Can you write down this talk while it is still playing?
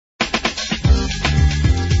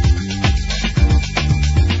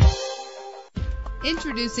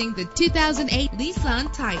Introducing the 2008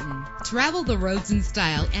 Nissan Titan. Travel the roads in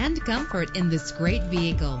style and comfort in this great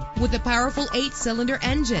vehicle. With a powerful 8-cylinder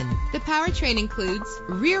engine, the powertrain includes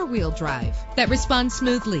rear-wheel drive that responds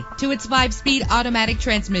smoothly to its 5-speed automatic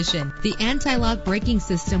transmission. The anti-lock braking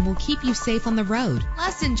system will keep you safe on the road.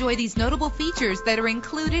 Plus, enjoy these notable features that are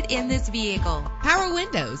included in this vehicle: power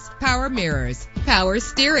windows, power mirrors, power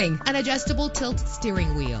steering, an adjustable tilt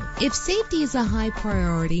steering wheel. If safety is a high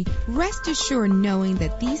priority, rest assured knowing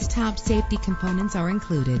that these top safety components are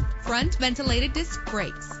included: front ventilated disc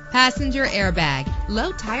brakes, passenger airbag,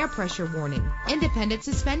 low tire pressure warning, independent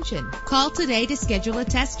suspension. Call today to schedule a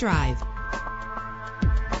test drive.